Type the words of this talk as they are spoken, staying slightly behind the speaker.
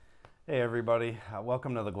Hey, everybody.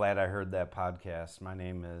 Welcome to the Glad I Heard That podcast. My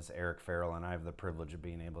name is Eric Farrell, and I have the privilege of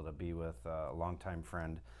being able to be with a longtime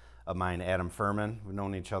friend of mine, Adam Furman. We've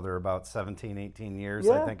known each other about 17, 18 years,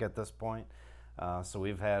 I Yeah, think, at this point. So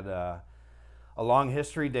we've had a long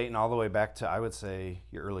history dating all the way back to, I would say,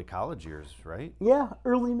 your early college years, right? yeah,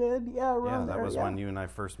 early mid, yeah, Yeah, around that there, was yeah, when you and I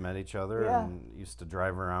first met each other yeah, and used to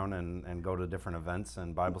drive around and go to different events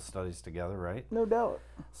and Bible studies together, right? no doubt.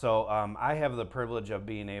 So I have the privilege of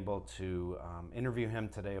being able to interview him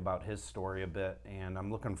today about his story a bit, and I'm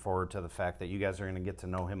looking forward to the fact that you guys are going to get to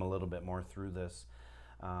know him a little bit more through this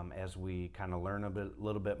as we kind of learn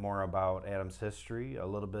little bit more about Adam's history, a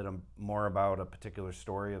little bit more about a particular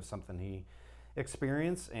story of something he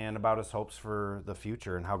experienced, and about his hopes for the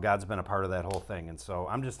future and how God's been a part of that whole thing. And so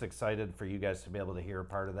I'm just excited for you guys to be able to hear a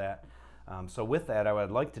part of that. So with that, what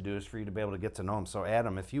I'd like to do is for you to be able to get to know him. So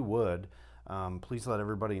Adam, if you would, please let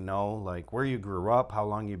everybody know like where you grew up, how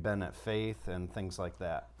long you've been at Faith, and things like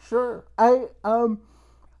that. Sure. I've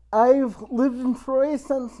lived in Troy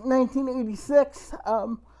since 1986.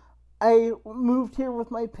 I moved here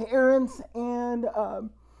with my parents, and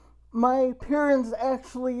my parents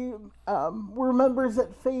actually were members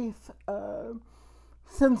at Faith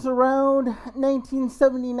since around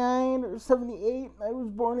 1979 or 78. I was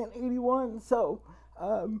born in 81, so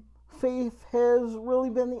Faith has really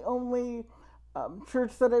been the only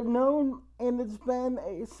church that I've known, and it's been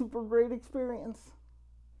a super great experience.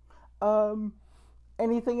 Um,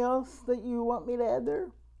 Anything else that you want me to add there?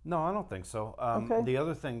 No, I don't think so. Okay. The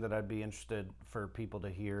other thing that I'd be interested for people to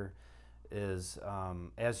hear is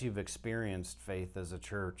as you've experienced Faith as a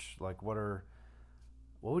church, like what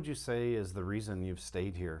would you say is the reason you've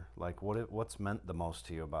stayed here? Like what's meant the most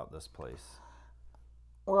to you about this place?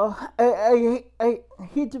 Well, I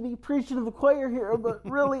hate to be preaching to the choir here, but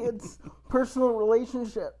really it's personal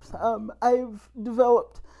relationships. I've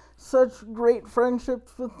developed such great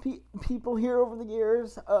friendships with people here over the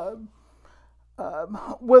years.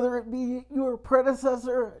 Whether it be your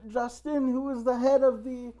predecessor, Justin, who was the head of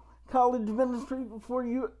the college ministry before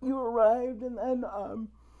you arrived, and then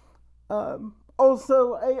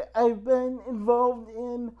also I've been involved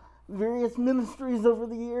in various ministries over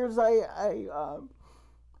the years.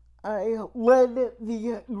 I led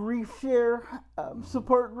the Grief Share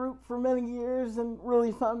support group for many years and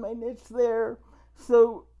really found my niche there.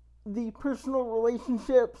 So the personal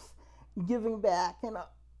relationships, giving back, and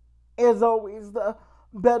as always, the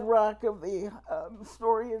bedrock of the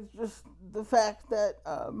story is just the fact that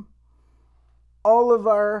all of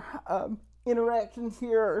our interactions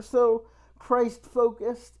here are so Christ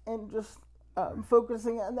focused and just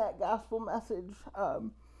focusing on that gospel message,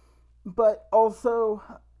 but also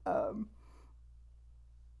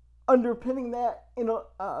underpinning that,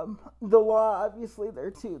 the law obviously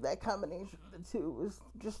there too. That combination of the two was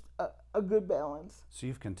just a good balance. So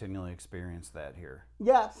you've continually experienced that here.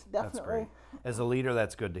 Yes, That's great. definitely. As a leader,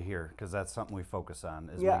 that's good to hear because that's something we focus on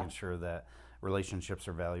is Yeah. making sure that relationships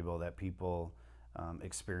are valuable, that people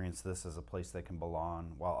experience this as a place they can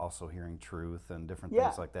belong while also hearing truth and different Yeah.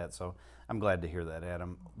 things like that. So I'm glad to hear that,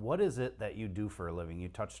 Adam. What is it that you do for a living? You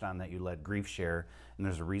touched on that you led Grief Share, and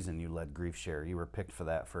there's a reason you led Grief Share. You were picked for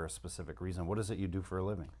that for a specific reason. What is it you do for a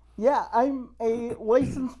living? Yeah, I'm a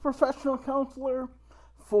licensed professional counselor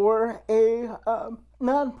for a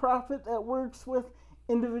nonprofit that works with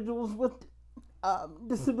individuals with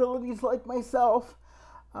disabilities like myself,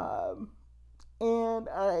 and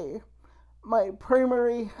my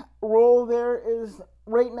primary role there is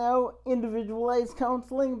right now individualized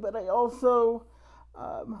counseling, but I also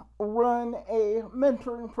run a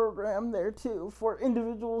mentoring program there too for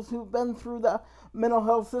individuals who've been through the mental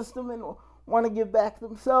health system and want to give back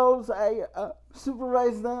themselves. I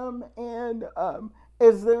supervise them, and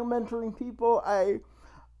as they're mentoring people, I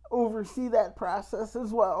oversee that process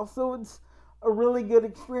as well. So it's a really good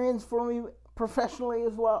experience for me professionally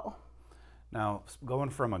as well. Now, going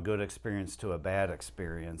from a good experience to a bad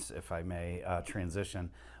experience, if I may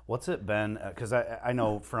transition, what's it been? Because I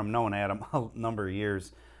know from knowing Adam a number of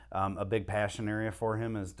years, a big passion area for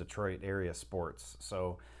him is Detroit area sports.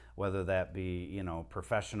 So whether that be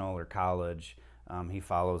professional or college, he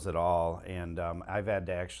follows it all. And I've had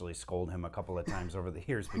to actually scold him a couple of times over the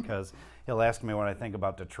years because he'll ask me what I think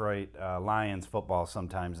about Detroit Lions football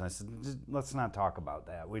sometimes. And I said, let's not talk about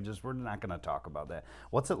that. We're not going to talk about that.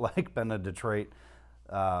 What's it like being a Detroit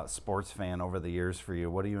sports fan over the years for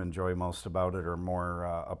you? What do you enjoy most about it, or more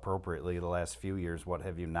appropriately, the last few years, what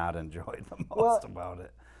have you not enjoyed the most about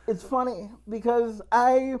it? It's funny because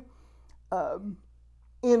I,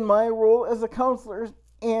 in my role as a counselor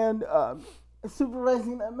and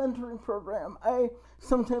supervising that mentoring program, I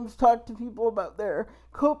sometimes talk to people about their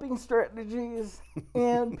coping strategies,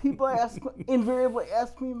 and people invariably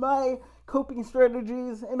ask me my coping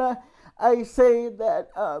strategies, and I say that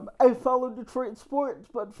I follow Detroit sports,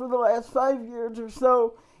 but for the last 5 years or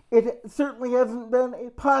so, it certainly hasn't been a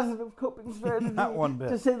positive coping strategy, Not one bit.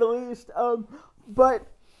 to say the least. But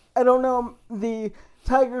I don't know, the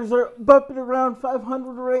Tigers are bumping around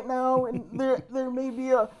 500 right now, and there may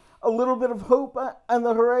be a little bit of hope on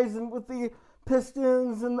the horizon with the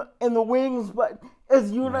Pistons and the Wings, but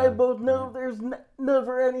as you and I both know, there's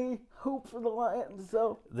never any hope for the Lions.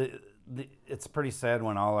 So it's pretty sad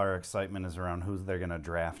when all our excitement is around who they're going to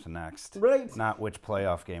draft next, right, not which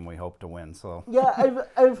playoff game we hope to win. So yeah,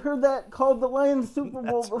 I've heard that called the Lions Super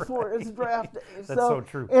Bowl before. Right. It's draft day. That's so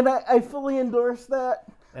true. And I fully endorse that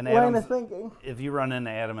and line of thinking. If you run into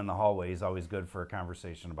Adam in the hallway, he's always good for a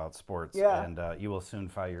conversation about sports. Yeah. And you will soon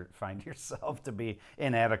find yourself to be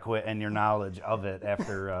inadequate in your knowledge of it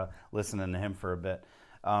after listening to him for a bit.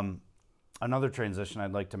 Another transition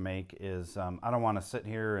I'd like to make is I don't want to sit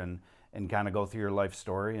here and kind of go through your life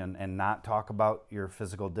story and not talk about your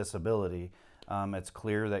physical disability. It's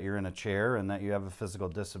clear that you're in a chair and that you have a physical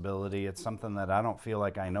disability. It's something that I don't feel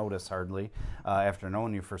like I notice hardly after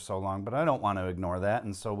knowing you for so long, but I don't want to ignore that.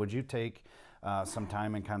 And so would you take some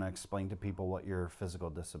time and kind of explain to people what your physical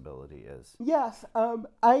disability is? Yes,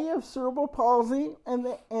 I have cerebral palsy,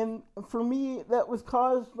 and for me that was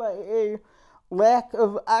caused by a lack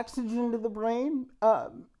of oxygen to the brain,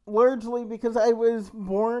 largely because I was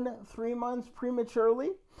born 3 months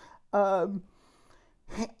prematurely.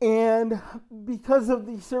 And because of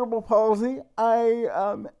the cerebral palsy,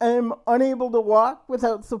 I am unable to walk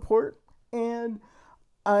without support, and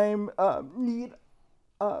I need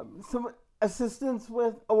some assistance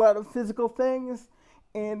with a lot of physical things.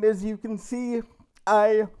 And as you can see,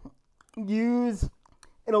 I use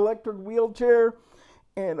an electric wheelchair,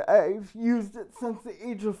 and I've used it since the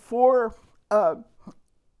age of 4.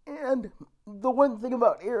 And the one thing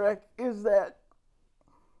about Eric is that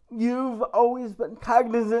you've always been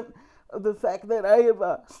cognizant of the fact that I have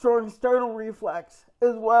a strong startle reflex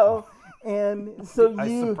as well. And so I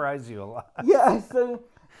surprise you a lot. Yeah, so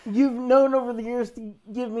you've known over the years to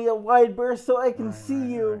give me a wide berth so I can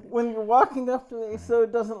see you when you're walking up to me, so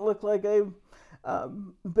it doesn't look like I've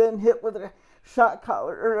been hit with a shot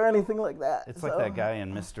collar or anything like that. It's like that guy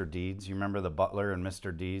in Mr. Deeds. You remember the butler in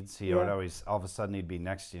Mr. Deeds? He would always, all of a sudden, he'd be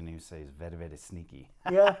next to you and he'd say, he's very, very sneaky.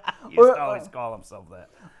 Yeah. He used to always call himself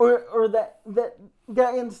that. Or that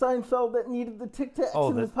guy in Seinfeld that needed the Tic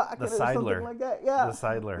Tacs in his pocket the or something Seidler. like that. Yeah. The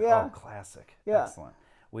Seidler. Yeah. Oh, classic. Yeah. Excellent.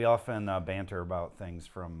 We often banter about things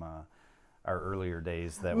from our earlier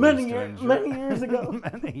days that many we used to many years ago.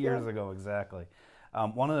 Many years ago, exactly.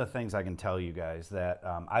 One of the things I can tell you guys that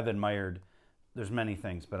I've admired, there's many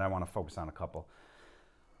things, but I want to focus on a couple.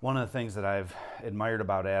 One of the things that I've admired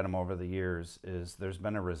about Adam over the years is there's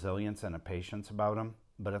been a resilience and a patience about him.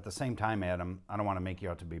 But at the same time, Adam, I don't want to make you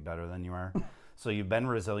out to be better than you are. So you've been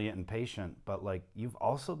resilient and patient, but like you've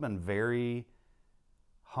also been very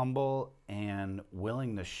humble and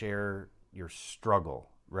willing to share your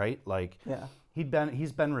struggle, right? Like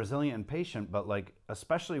he's been resilient and patient, but like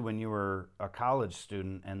especially when you were a college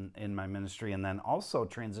student and in my ministry, and then also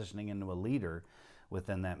transitioning into a leader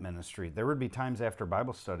within that ministry, there would be times after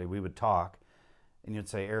Bible study we would talk, and you'd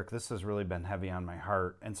say, Eric, this has really been heavy on my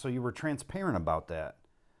heart, and so you were transparent about that.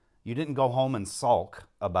 You didn't go home and sulk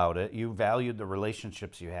about it. You valued the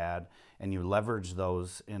relationships you had, and you leveraged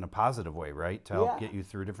those in a positive way, right, to help get you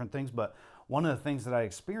through different things. But one of the things that I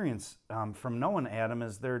experienced from knowing Adam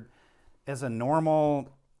is there, as a normal,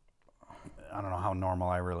 I don't know how normal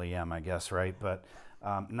I really am, I guess, right? But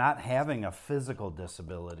not having a physical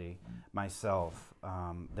disability myself,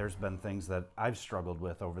 there's been things that I've struggled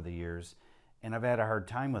with over the years, and I've had a hard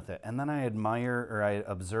time with it. And then I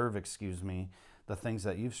observe, the things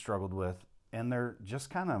that you've struggled with, and they're just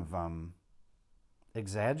kind of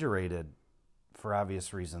exaggerated for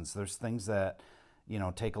obvious reasons. There's things that,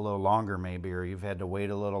 take a little longer maybe, or you've had to wait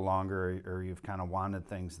a little longer, or you've kind of wanted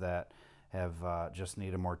things that have just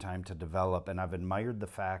needed more time to develop. And I've admired the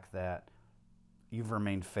fact that you've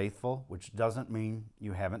remained faithful, which doesn't mean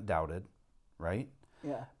you haven't doubted, right?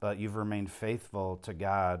 Yeah. But you've remained faithful to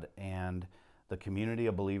God and the community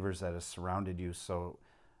of believers that has surrounded you. So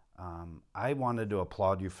I wanted to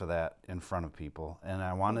applaud you for that in front of people, and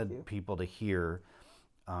I wanted people to hear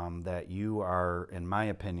that you are, in my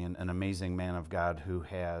opinion, an amazing man of God who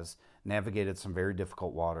has navigated some very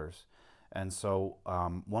difficult waters. And so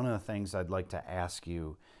one of the things I'd like to ask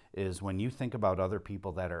you is, when you think about other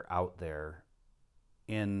people that are out there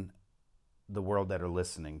in the world that are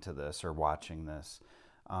listening to this or watching this,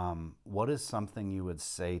 what is something you would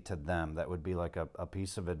say to them that would be like a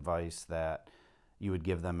piece of advice that you would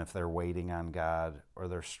give them if they're waiting on God or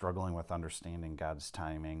they're struggling with understanding God's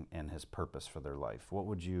timing and his purpose for their life? What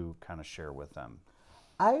would you kind of share with them?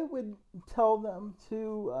 I would tell them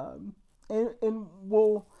to, and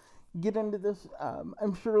we'll get into this,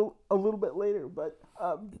 I'm sure, a little bit later, but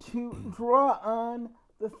to draw on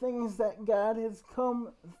the things that God has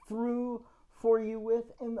come through for you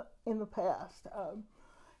with in the past.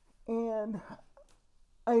 And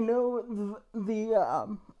I know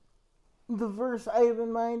the verse I have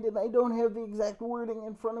in mind, and I don't have the exact wording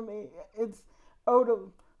in front of me. It's out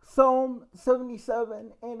of Psalm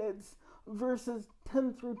 77, and it's verses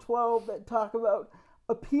 10 through 12 that talk about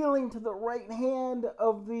appealing to the right hand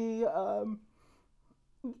of the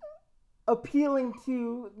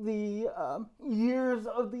years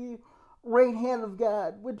of the right hand of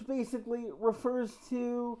God, which basically refers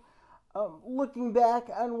to looking back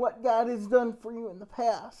on what God has done for you in the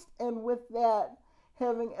past, and with that,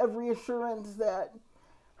 having every assurance that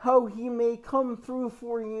how he may come through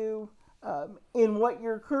for you in what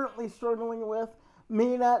you're currently struggling with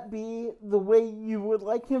may not be the way you would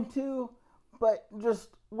like him to, but just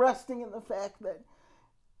resting in the fact that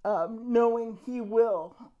knowing he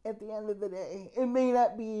will at the end of the day. It may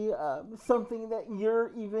not be something that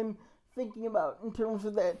you're even thinking about in terms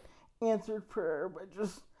of that answered prayer, but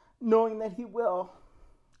just knowing that he will.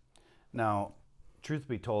 Now, truth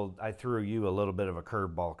be told, I threw you a little bit of a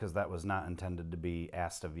curveball because that was not intended to be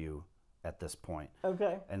asked of you at this point.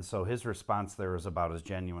 Okay. And so his response there is about as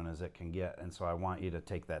genuine as it can get. And so I want you to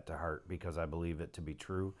take that to heart because I believe it to be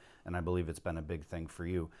true. And I believe it's been a big thing for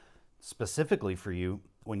you. Specifically for you,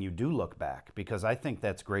 when you do look back, because I think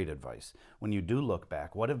that's great advice. When you do look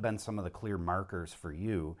back, what have been some of the clear markers for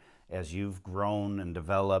you as you've grown and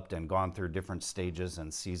developed and gone through different stages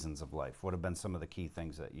and seasons of life? What have been some of the key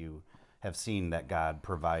things that you have seen that God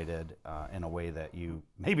provided in a way that you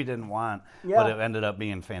maybe didn't want, but it ended up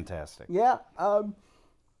being fantastic? Yeah.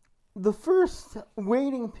 The first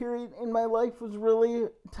waiting period in my life was really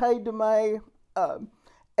tied to my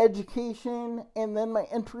education and then my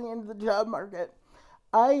entry into the job market.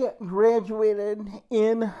 I graduated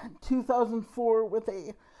in 2004 with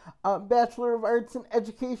a Bachelor of Arts in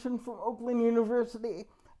Education from Oakland University.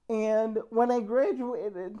 And when I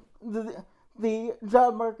graduated, the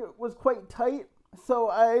job market was quite tight, so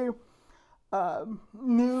I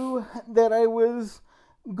knew that I was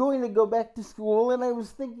going to go back to school, and I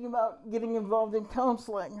was thinking about getting involved in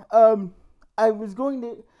counseling. I was going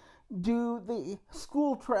to do the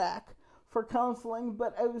school track for counseling,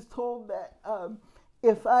 but I was told that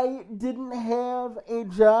if I didn't have a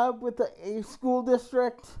job with a school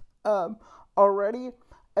district already,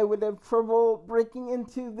 I would have trouble breaking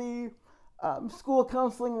into the school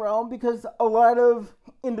counseling realm because a lot of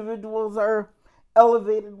individuals are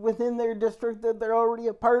elevated within their district that they're already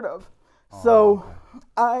a part of. So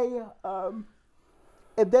I,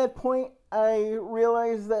 at that point, I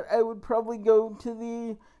realized that I would probably go to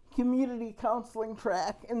the community counseling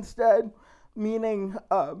track instead, meaning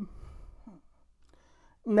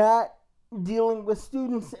not dealing with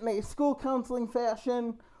students in a school counseling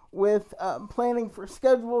fashion with planning for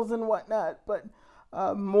schedules and whatnot, but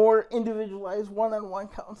more individualized one-on-one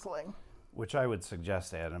counseling. Which I would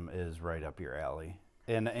suggest, Adam, is right up your alley.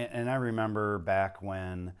 And I remember back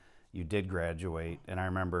when you did graduate, and I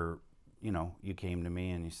remember, you came to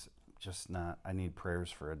me and you said, I need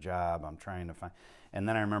prayers for a job. I'm trying to find. And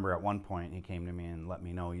then I remember at one point he came to me and let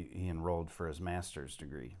me know he enrolled for his master's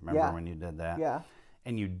degree. Remember when you did that? Yeah.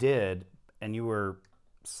 And you did, and you were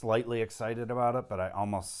slightly excited about it, but I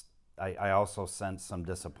also sensed some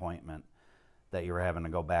disappointment that you were having to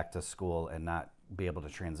go back to school and not be able to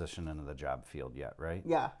transition into the job field yet, right?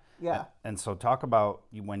 Yeah. And so talk about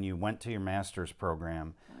when you went to your master's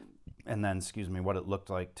program, and then, what it looked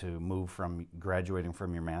like to move from graduating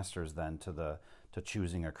from your master's then to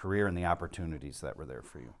choosing a career and the opportunities that were there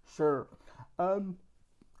for you. Sure.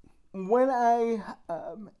 When I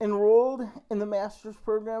enrolled in the master's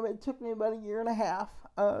program, it took me about a year and a half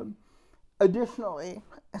additionally.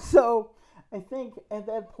 So I think at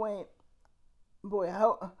that point,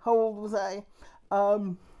 how old was I?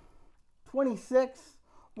 26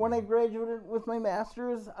 when I graduated with my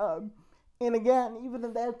master's. And again, even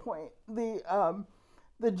at that point,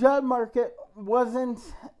 the job market wasn't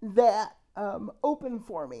that open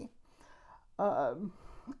for me.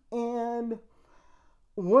 And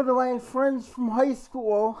one of my friends from high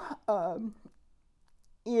school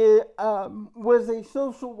was a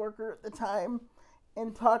social worker at the time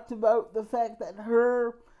and talked about the fact that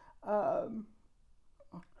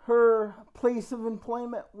her place of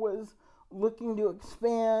employment was looking to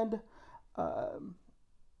expand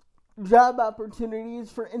job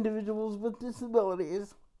opportunities for individuals with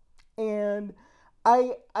disabilities. And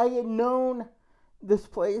I had known this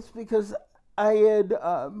place because I had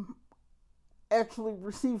actually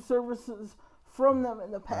received services from them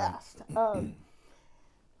in the past.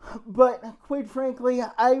 But quite frankly,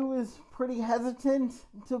 I was pretty hesitant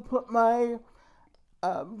to put my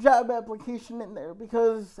job application in there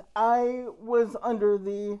because I was under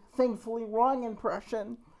the thankfully wrong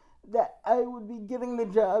impression that I would be getting the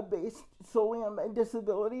job based solely on my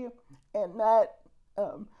disability and not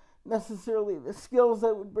necessarily the skills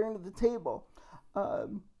I would bring to the table.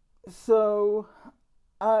 So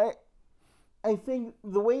I think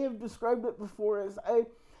the way I've described it before is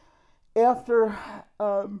after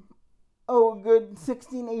a good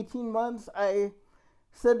 16, 18 months, I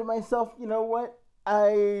said to myself, you know what,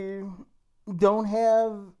 I don't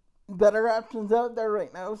have better options out there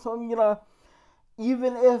right now, so I'm gonna,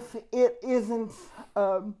 even if it isn't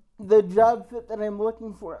the job fit that I'm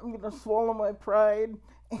looking for, I'm gonna swallow my pride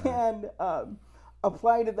and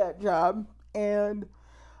apply to that job. And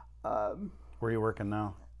where are you working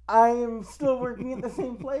now? I am still working at the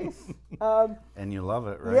same place. And you love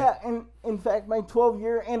it, right? Yeah, and in fact, my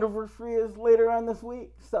 12-year anniversary is later on this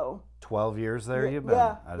week. So 12 years there you've been?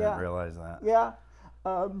 Yeah, I didn't realize that. Yeah.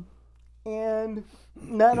 And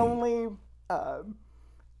not only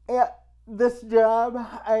at this job,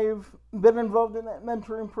 I've been involved in that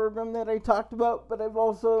mentoring program that I talked about, but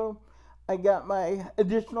I got my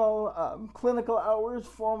additional clinical hours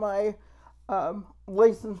for my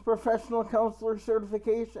licensed professional counselor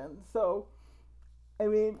certification. So, I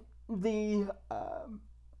mean,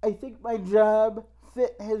 I think my job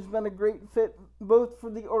fit has been a great fit both for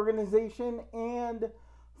the organization and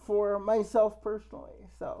for myself personally.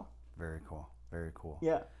 So very cool. Very cool.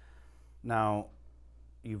 Yeah. Now,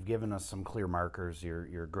 you've given us some clear markers.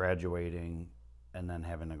 You're graduating and then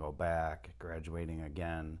having to go back, graduating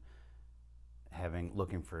again,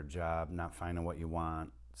 looking for a job, not finding what you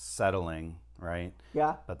want, settling, right?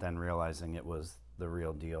 Yeah. But then realizing it was the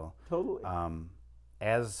real deal. Totally.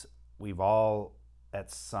 As we've all, at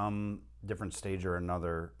some different stage or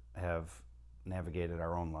another, have navigated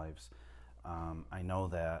our own lives, I know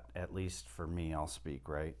that, at least for me, I'll speak,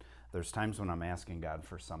 right? There's times when I'm asking God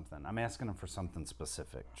for something. I'm asking Him for something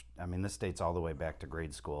specific. I mean, this dates all the way back to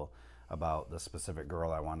grade school about the specific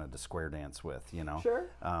girl I wanted to square dance with, you know, Sure.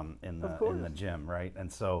 In the gym, right?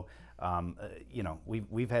 And so, you know,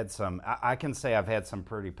 we've had some. I can say I've had some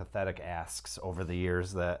pretty pathetic asks over the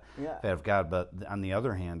years that have God. But on the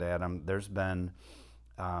other hand, Adam, there's been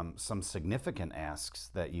some significant asks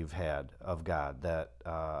that you've had of God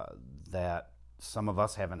that some of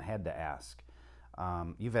us haven't had to ask.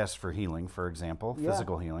 You've asked for healing, for example,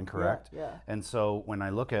 physical healing, correct? Yeah. And so when I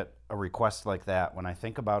look at a request like that, when I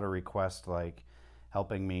think about a request like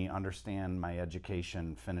helping me understand my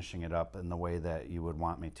education, finishing it up in the way that you would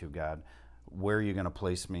want me to, God, where are you going to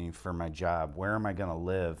place me for my job? Where am I going to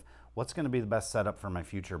live? What's going to be the best setup for my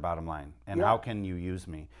future, bottom line? And how can you use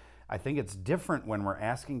me? I think it's different when we're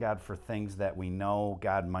asking God for things that we know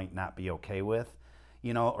God might not be okay with,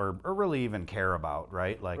 you know, or really even care about,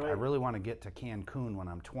 right? Like, I really want to get to Cancun when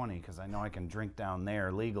I'm 20 because I know I can drink down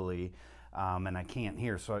there legally, and I can't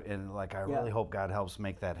here. So, I really hope God helps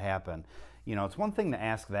make that happen. You know, it's one thing to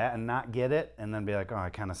ask that and not get it and then be like, oh, I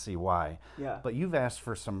kind of see why. Yeah. But you've asked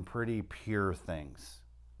for some pretty pure things.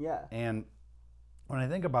 Yeah. And when I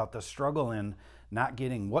think about the struggle in not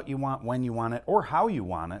getting what you want, when you want it, or how you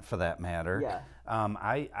want it, for that matter,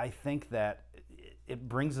 I think that it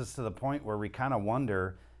brings us to the point where we kind of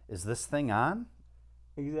wonder, is this thing on?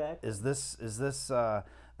 Exactly. Is this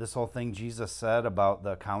whole thing Jesus said about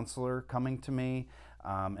the counselor coming to me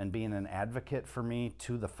and being an advocate for me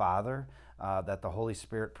to the Father, that the Holy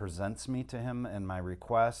Spirit presents me to Him in my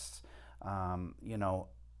requests? You know,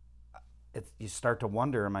 you start to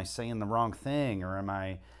wonder, am I saying the wrong thing, or am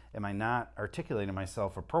I not articulating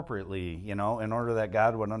myself appropriately, you know, in order that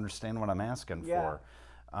God would understand what I'm asking for?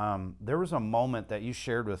 There was a moment that you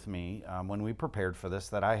shared with me when we prepared for this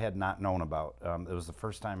that I had not known about. It was the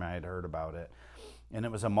first time I had heard about it. And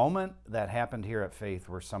it was a moment that happened here at Faith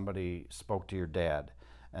where somebody spoke to your dad.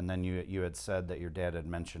 And then you had said that your dad had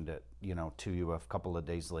mentioned it, you know, to you a couple of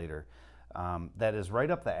days later. That is right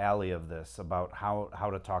up the alley of this, about how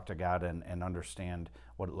to talk to God and understand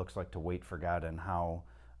what it looks like to wait for God and how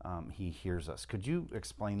He hears us. Could you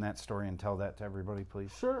explain that story and tell that to everybody,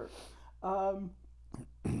 please? Sure.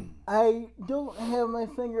 I don't have my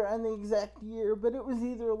finger on the exact year, but it was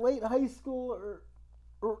either late high school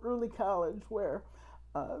or early college where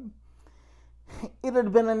it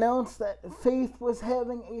had been announced that Faith was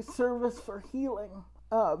having a service for healing,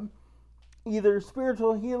 either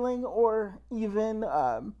spiritual healing or even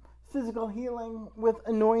physical healing with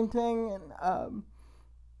anointing and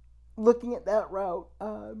looking at that route.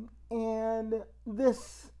 And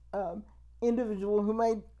this individual who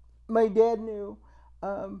my dad knew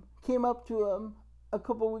came up to him a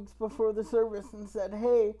couple weeks before the service and said,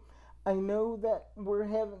 "Hey, I know that we're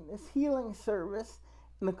having this healing service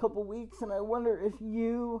in a couple weeks, and I wonder if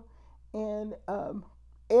you and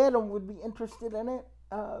Adam would be interested in it."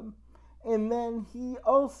 And then he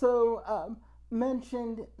also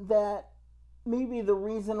mentioned that maybe the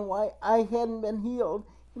reason why I hadn't been healed,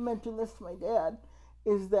 he mentioned this to my dad,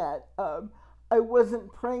 is that I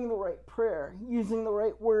wasn't praying the right prayer, using the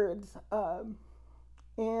right words.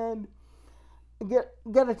 And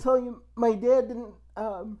got to tell you, my dad didn't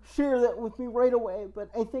share that with me right away, but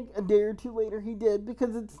I think a day or two later he did,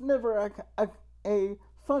 because it's never a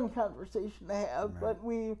fun conversation to have. Right. But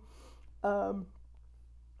we,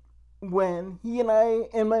 when he and I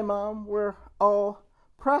and my mom were all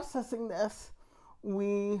processing this,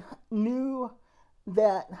 we knew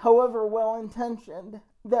that, however well-intentioned,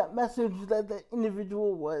 that message that the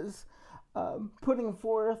individual was putting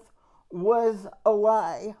forth was a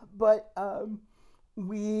lie. But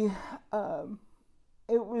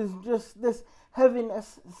it was just this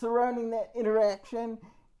heaviness surrounding that interaction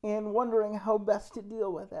and wondering how best to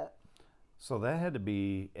deal with it. So that had to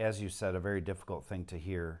be, as you said, a very difficult thing to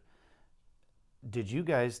hear. Did you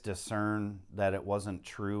guys discern that it wasn't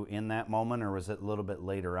true in that moment, or was it a little bit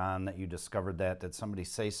later on that you discovered that? Did somebody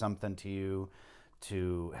say something to you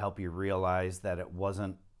to help you realize that it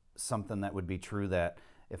wasn't something that would be true, that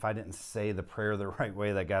if I didn't say the prayer the right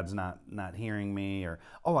way, that God's not hearing me? Or,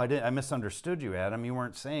 oh, I misunderstood you, Adam. You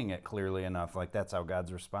weren't saying it clearly enough. Like, that's how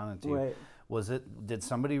God's responding to you. Right. Did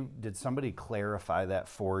somebody clarify that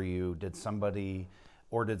for you? Did somebody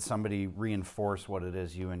reinforce what it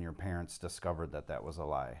is you and your parents discovered that was a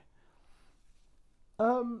lie?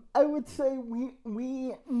 I would say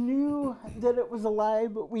we knew that it was a lie,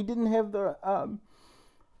 but we didn't have the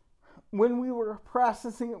when we were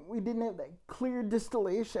processing it, we didn't have that clear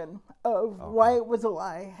distillation of why it was a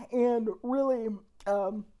lie. And really,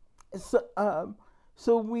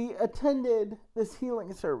 so we attended this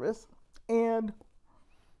healing service, and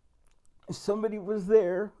somebody was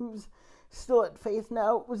there who's still at Faith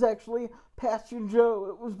now. It was actually Pastor Joe.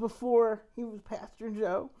 It was before he was Pastor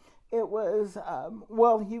Joe. It was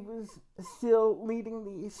while he was still leading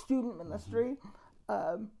the student ministry.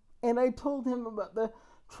 And I told him about the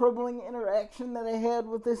troubling interaction that I had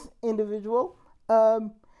with this individual.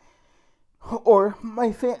 Or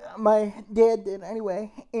my dad did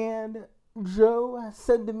anyway. And Joe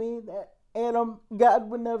said to me that, "Adam, God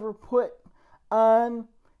would never put on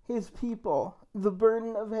his people the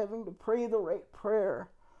burden of having to pray the right prayer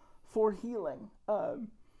for healing.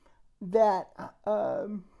 That's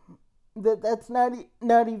not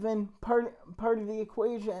even part of the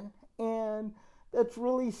equation." And that's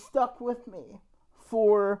really stuck with me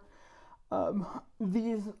for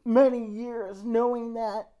these many years, knowing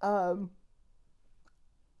that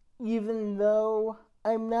even though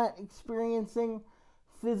I'm not experiencing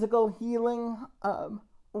physical healing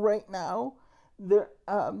right now,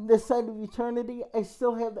 this side of eternity, I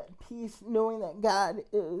still have that peace knowing that God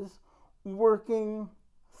is working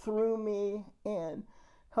through me and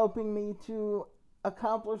helping me to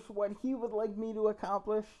accomplish what He would like me to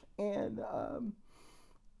accomplish, and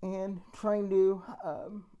trying to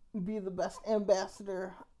be the best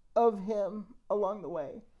ambassador of Him along the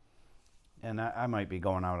way. And I might be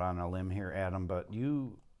going out on a limb here, Adam, but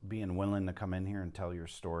you being willing to come in here and tell your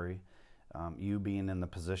story, you being in the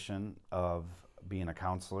position of being a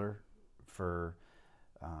counselor for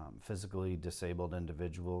physically disabled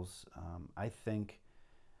individuals, I think,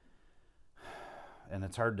 and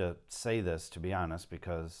it's hard to say this, to be honest,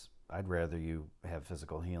 because I'd rather you have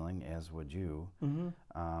physical healing, as would you,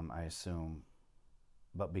 I assume.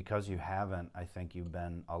 But because you haven't, I think you've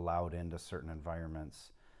been allowed into certain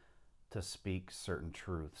environments to speak certain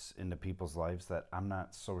truths into people's lives that I'm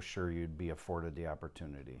not so sure you'd be afforded the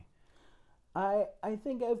opportunity. I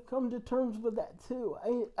think I've come to terms with that too.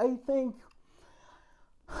 I think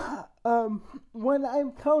when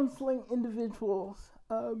I'm counseling individuals,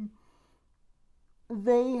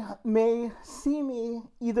 they may see me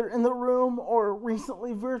either in the room or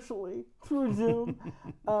recently virtually through Zoom,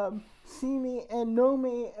 see me and know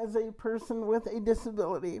me as a person with a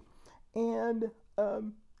disability, and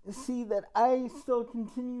see that I still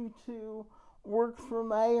continue to work through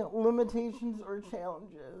my limitations or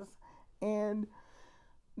challenges. And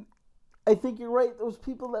I think you're right. Those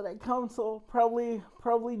people that I counsel probably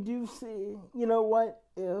do see, you know what,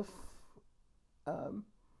 if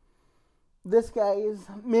this guy is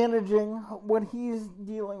managing what he's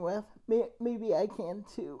dealing with, maybe I can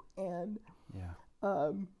too. And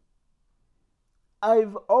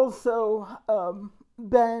I've also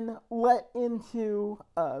been let into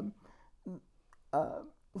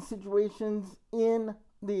situations in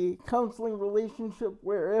the counseling relationship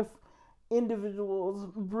where if individuals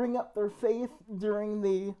bring up their faith during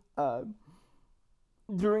the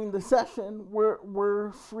session,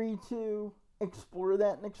 we're free to explore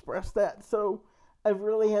that and express that. So I've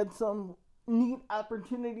really had some neat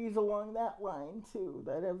opportunities along that line too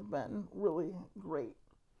that have been really great.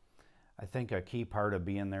 I think a key part of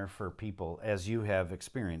being there for people, as you have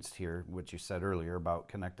experienced here, what you said earlier about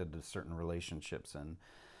connected to certain relationships and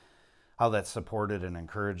how that supported and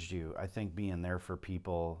encouraged you. I think being there for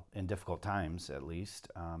people in difficult times, at least,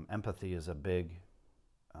 empathy is a big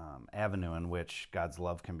avenue in which God's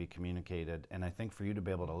love can be communicated. And I think for you to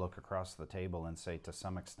be able to look across the table and say, to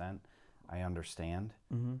some extent, I understand,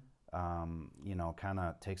 kind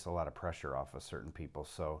of takes a lot of pressure off of certain people.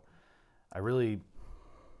 So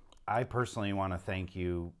I personally want to thank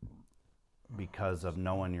you because of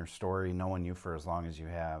knowing your story, knowing you for as long as you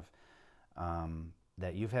have,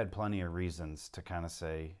 that you've had plenty of reasons to kind of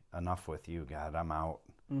say, enough with you, God, I'm out.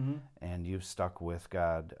 And you've stuck with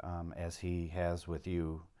God as he has with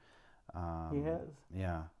you. He has.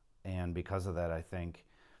 Yeah. And because of that, I think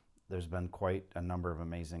there's been quite a number of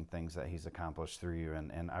amazing things that he's accomplished through you.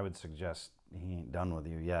 And I would suggest he ain't done with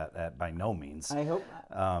you yet, by no means. I hope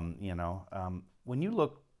not. When you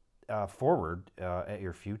look forward at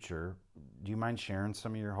your future, do you mind sharing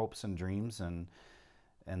some of your hopes and dreams and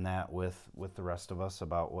that with the rest of us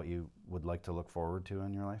about what you would like to look forward to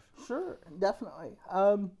in your life? Sure, definitely.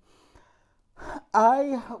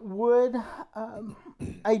 I would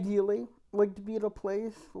ideally like to be at a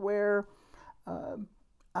place where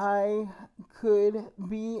I could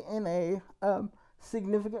be in a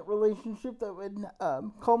significant relationship that would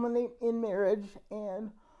culminate in marriage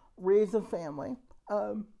and raise a family.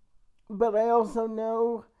 But I also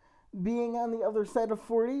know, being on the other side of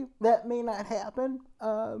 40, that may not happen.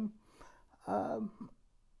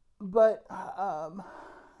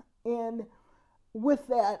 And with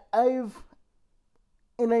that,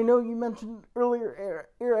 and I know you mentioned earlier,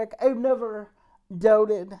 Eric, I've never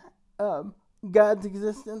doubted God's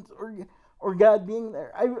existence or God being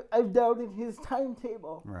there. I've doubted his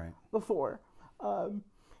timetable before.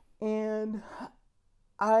 And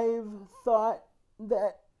I've thought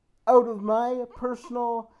that out of my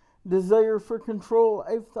personal desire for control,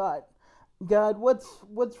 I've thought, God,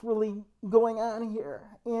 what's really going on here?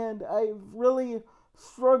 And I've really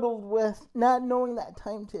struggled with not knowing that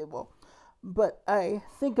timetable. But I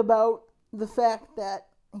think about the fact that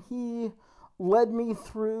he led me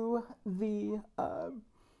through the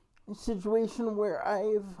situation where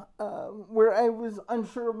I was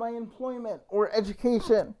unsure of my employment or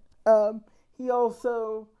education. He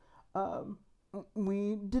also,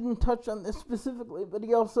 we didn't touch on this specifically, but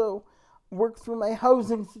he also worked through my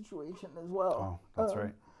housing situation as well. Oh, that's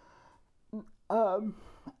right.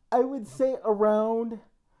 I would say around,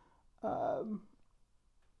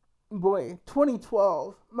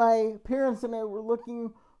 2012, my parents and I were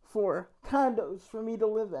looking for condos for me to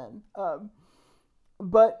live in,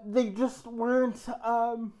 but they just weren't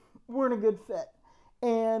a good fit.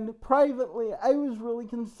 And privately, I was really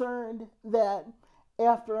concerned that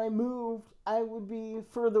after I moved, I would be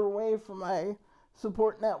further away from my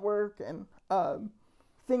support network and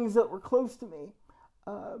things that were close to me.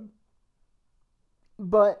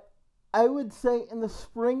 But I would say in the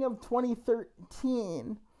spring of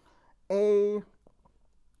 2013, a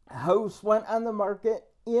house went on the market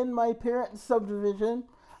in my parents' subdivision.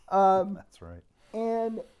 That's right.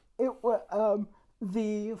 And it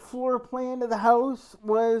the floor plan of the house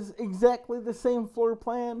was exactly the same floor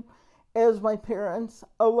plan as my parents.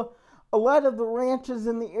 A lot of the ranches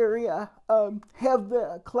in the area have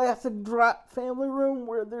the classic drop family room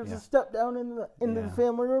where there's a step down into the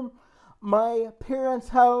family room. My parents'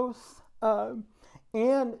 house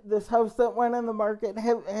and this house that went on the market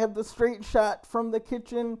have the straight shot from the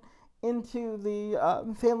kitchen into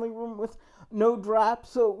the family room with no drop,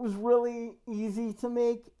 so it was really easy to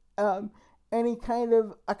make any kind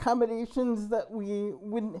of accommodations that we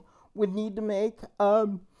would need to make.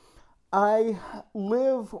 I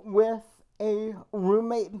live with a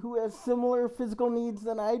roommate who has similar physical needs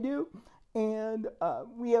than I do, and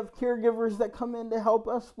we have caregivers that come in to help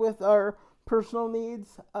us with our personal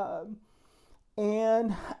needs.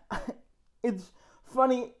 And it's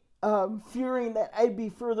funny, fearing that I'd be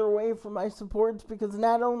further away from my supports, because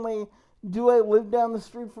not only do I live down the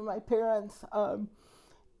street from my parents,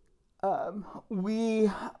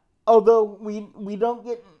 although we don't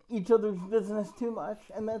get in each other's business too much,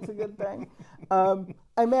 and that's a good thing.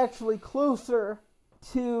 I'm actually closer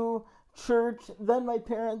to church than my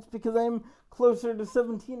parents, because I'm closer to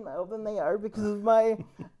 17 Mile than they are, because of my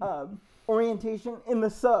orientation in the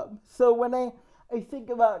sub. So when I think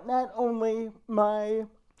about not only my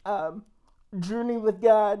journey with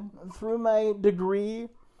God through my degree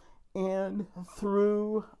and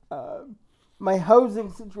through my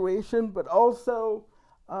housing situation, but also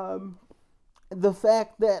the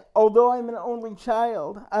fact that although I'm an only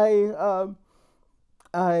child, I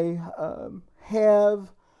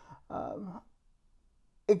have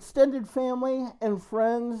extended family and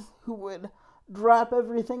friends who would drop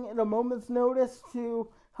everything at a moment's notice to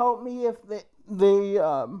help me if they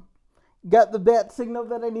got the bat signal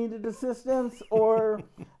that I needed assistance, or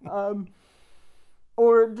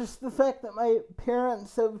just the fact that my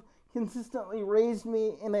parents have consistently raised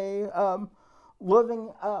me in a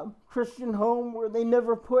loving Christian home where they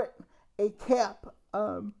never put a cap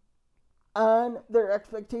on their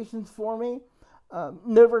expectations for me,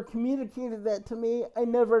 never communicated that to me. I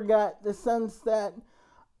never got the sense that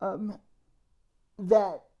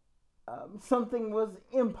something was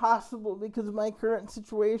impossible because of my current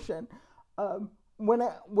situation. When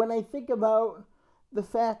I think about the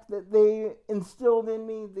fact that they instilled in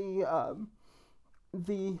me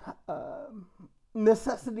the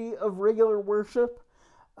necessity of regular worship,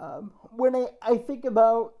 when I think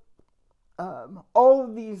about all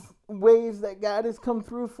of these ways that God has come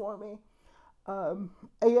through for me,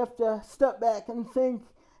 I have to step back and think,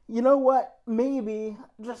 you know what, maybe,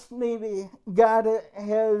 just maybe, God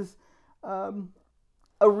has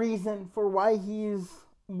a reason for why he's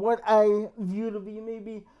what I view to be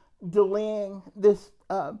maybe delaying this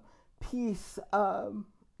peace,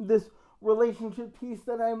 this relationship peace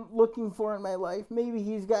that I'm looking for in my life. Maybe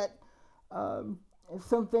he's got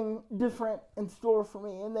something different in store for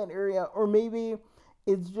me in that area, or maybe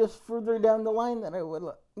it's just further down the line that I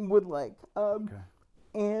would like. Okay.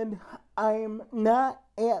 And I'm not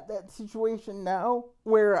at that situation now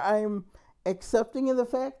where I'm accepting of the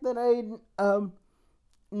fact that I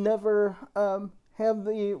never have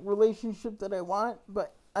the relationship that I want,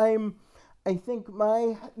 but I think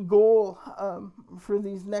my goal for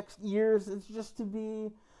these next years is just to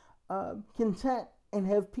be content and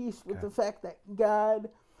have peace with the fact that God,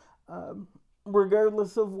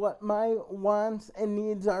 regardless of what my wants and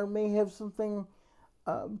needs are, may have something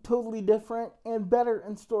totally different and better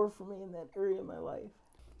in store for me in that area of my life.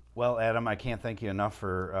 Well, Adam, I can't thank you enough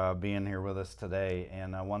for being here with us today.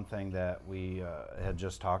 And one thing that we had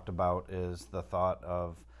just talked about is the thought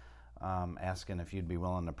of asking if you'd be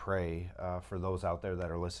willing to pray for those out there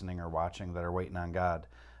that are listening or watching that are waiting on God.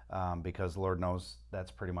 Because Lord knows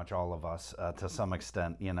that's pretty much all of us to some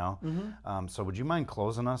extent, you know. Mm-hmm. So would you mind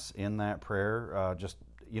closing us in that prayer? Just,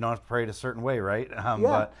 you don't have to pray it a certain way, right? Yeah.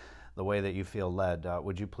 But the way that you feel led.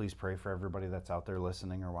 Would you please pray for everybody that's out there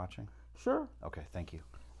listening or watching? Sure. Okay, thank you.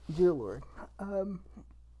 Dear Lord,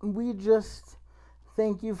 we just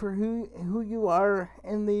thank you for who you are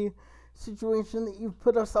and the situation that you've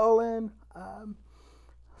put us all in.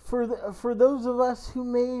 For those of us who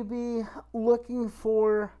may be looking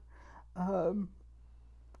for an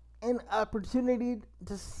opportunity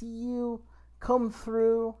to see you come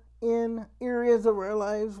through in areas of our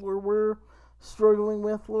lives where we're struggling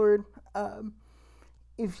with, Lord,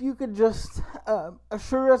 if you could just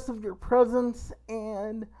assure us of your presence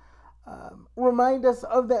and remind us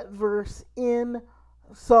of that verse in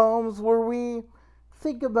Psalms where we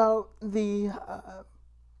think about the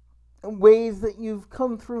ways that you've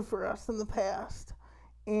come through for us in the past,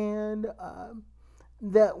 and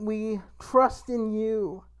that we trust in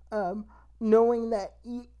you, knowing that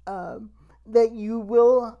that you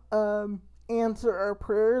will answer our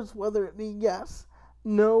prayers, whether it be yes,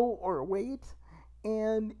 no, or wait.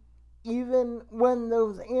 And even when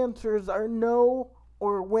those answers are no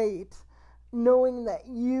or wait, knowing that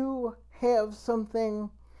you have something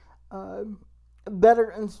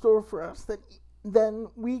better in store for us than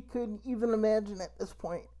we could even imagine at this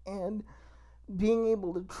point, and being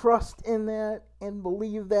able to trust in that and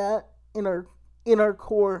believe that in our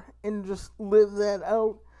core and just live that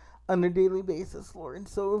out on a daily basis, Lord.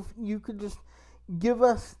 So if you could just give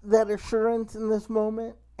us that assurance in this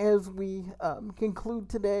moment as we conclude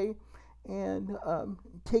today, and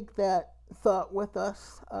take that thought with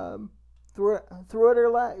us throughout our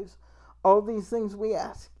lives. All these things we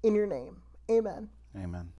ask in your name. Amen. Amen.